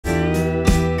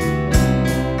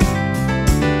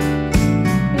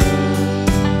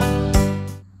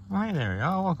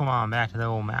welcome on back to the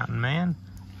old mountain man.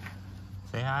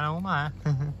 Say hi to old my.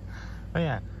 But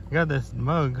yeah, I got this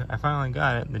mug. I finally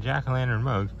got it, the jack-o'-lantern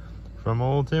mug from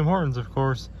old Tim Hortons, of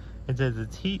course. It says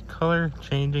it's heat color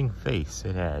changing face.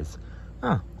 It has.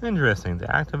 Oh, interesting.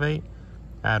 To activate,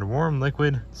 add warm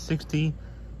liquid 60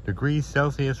 degrees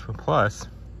Celsius for plus,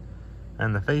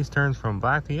 and the face turns from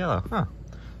black to yellow. Huh.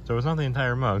 So it's not the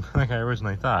entire mug like I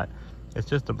originally thought. It's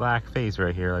just the black face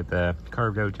right here, like the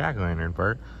carved out jack-o'-lantern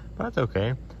part. But that's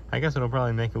okay. I guess it'll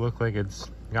probably make it look like it's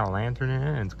got a lantern in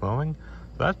it and it's glowing.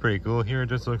 So that's pretty cool. Here it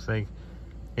just looks like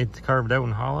it's carved out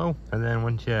and hollow. And then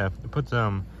once you put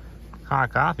some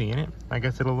hot coffee in it, I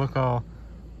guess it'll look all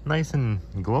nice and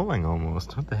glowing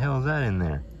almost. What the hell is that in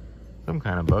there? Some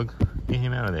kind of bug. Get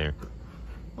him out of there.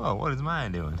 Whoa, what is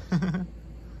mine doing?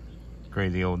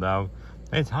 Crazy old dog.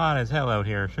 It's hot as hell out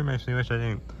here. Sure makes me wish I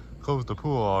didn't close the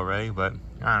pool already, but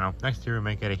I don't know. Next year we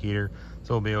might get a heater,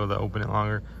 so we'll be able to open it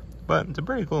longer. But it's a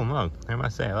pretty cool mug, I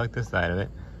must say. I like this side of it.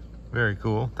 Very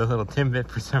cool. The little Timbit,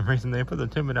 for some reason, they put the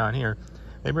Timbit on here.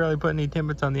 They barely put any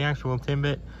Timbits on the actual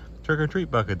Timbit trick-or-treat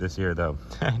bucket this year, though.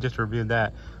 I just reviewed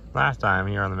that last time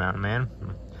here on the Mountain Man.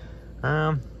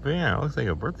 But yeah, it looks like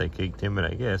a birthday cake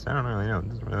Timbit, I guess. I don't really know. It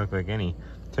doesn't really look like any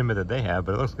Timbit that they have,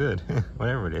 but it looks good.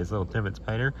 Whatever it is, little Timbit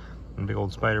spider. And big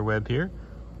old spider web here.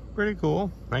 Pretty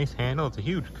cool. Nice handle. It's a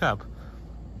huge cup.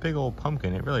 Big old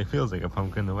pumpkin. It really feels like a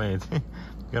pumpkin the way it's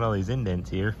got all these indents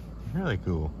here. Really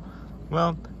cool.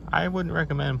 Well, I wouldn't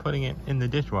recommend putting it in the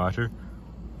dishwasher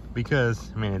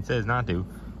because, I mean, it says not to.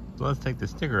 So let's take the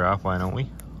sticker off, why don't we?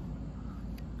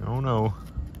 Oh no.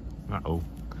 Uh-oh.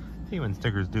 See when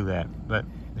stickers do that, but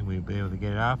then we'll be able to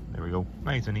get it off. There we go.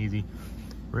 Nice and easy.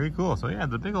 Pretty cool. So yeah,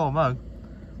 it's a big old mug.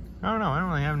 I don't know. I don't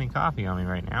really have any coffee on me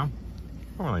right now.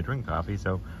 I don't really drink coffee,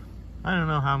 so I don't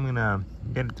know how I'm gonna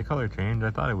get it to color change.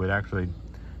 I thought it would actually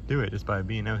do it just by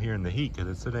being out here in the heat because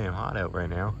it's so damn hot out right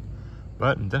now.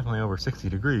 But it's definitely over 60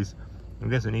 degrees. I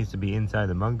guess it needs to be inside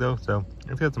the mug though, so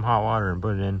let's get some hot water and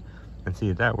put it in and see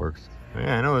if that works.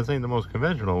 Yeah, I know this ain't the most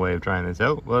conventional way of trying this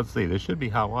out. Well, let's see. There should be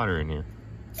hot water in here.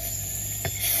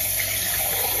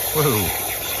 Whoa.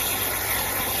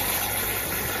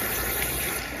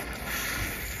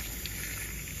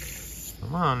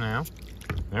 Come on now.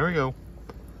 There we go.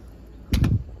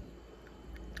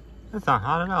 That's not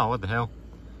hot at all. What the hell?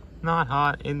 Not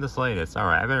hot in the slightest.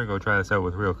 Alright, I better go try this out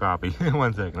with real coffee.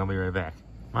 1 second, I'll be right back.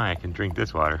 I can drink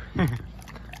this water.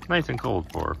 Nice and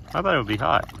cold for her. I thought it would be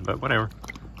hot, but whatever.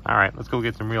 Alright, let's go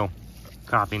get some real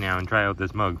coffee now and try out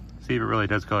this mug. See if it really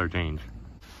does color change.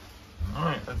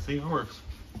 Alright, let's see if it works.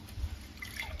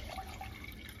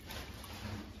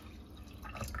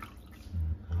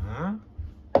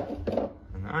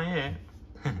 Not yet.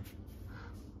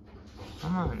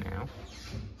 Come on now.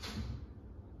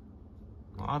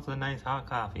 Lots of nice hot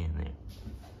coffee in there.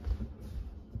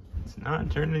 It's not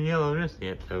turning yellow just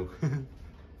yet, though.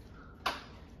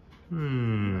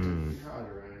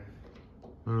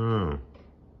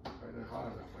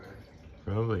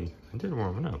 Probably. I did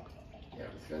warm it up. Yeah,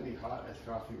 if it's gonna be hot as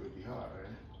coffee would be hot,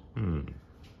 right?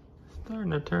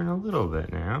 Starting to turn a little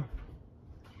bit now.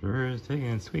 Sure is taking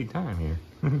its sweet time here.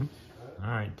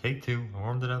 Alright, take 2. I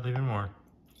warmed it up even more.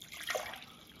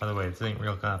 By the way, this ain't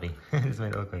real coffee. I just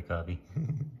made it look like coffee.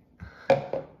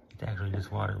 It's actually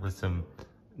just water with some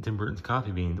Tim Burton's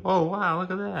coffee beans. Oh wow, look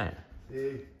at that.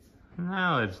 See?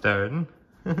 Now it's starting.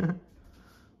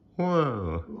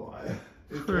 Whoa.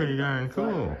 Pretty darn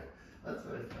cool. That's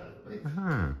what it's done.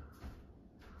 Uh-huh.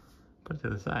 Put it to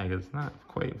the side because it's not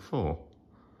quite full.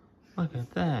 Look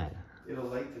at that. It'll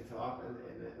light the top and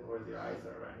where the eyes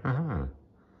are, right? Uh-huh.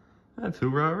 That's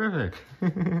hoorah-rific.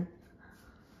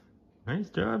 Nice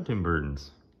job, Tim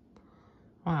Burton's.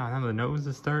 Wow, now the nose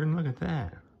is starting. Look at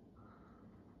that.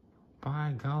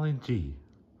 By golly gee.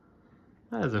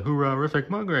 That is a hoorah-rific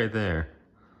mug right there.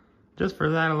 Just for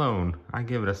that alone, I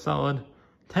give it a solid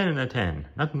 10 out of 10.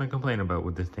 Nothing to complain about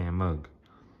with this damn mug.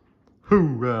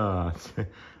 Hoorah!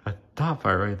 A top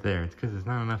part right there. It's because there's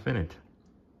not enough in it.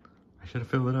 I should have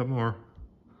filled it up more.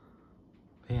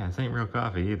 But yeah, this ain't real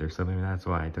coffee either, so maybe that's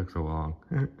why it took so long.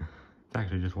 It's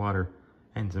actually just water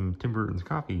and some Tim Burton's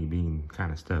coffee bean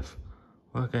kind of stuff.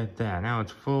 Look at that. Now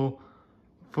it's fully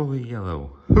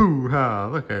yellow. Hoo-ha!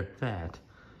 Look at that.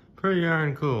 Pretty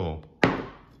darn cool.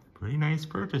 Pretty nice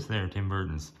purchase there, Tim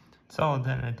Burton's. Solid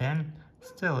 10 out of 10.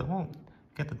 Still, it won't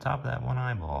get the top of that one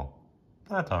eyeball.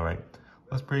 But that's alright.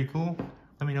 That's pretty cool.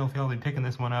 Let me know if y'all be picking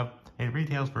this one up. It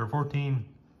retails for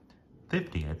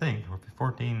 $14.50, I think, or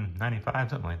 $14.95,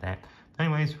 something like that.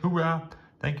 Anyways, hoorah!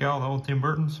 Thank y'all, the old Tim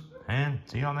Burton's, and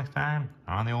see y'all next time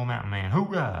on the Old Mountain Man.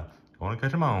 Hoorah! Gonna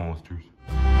catch 'em monsters.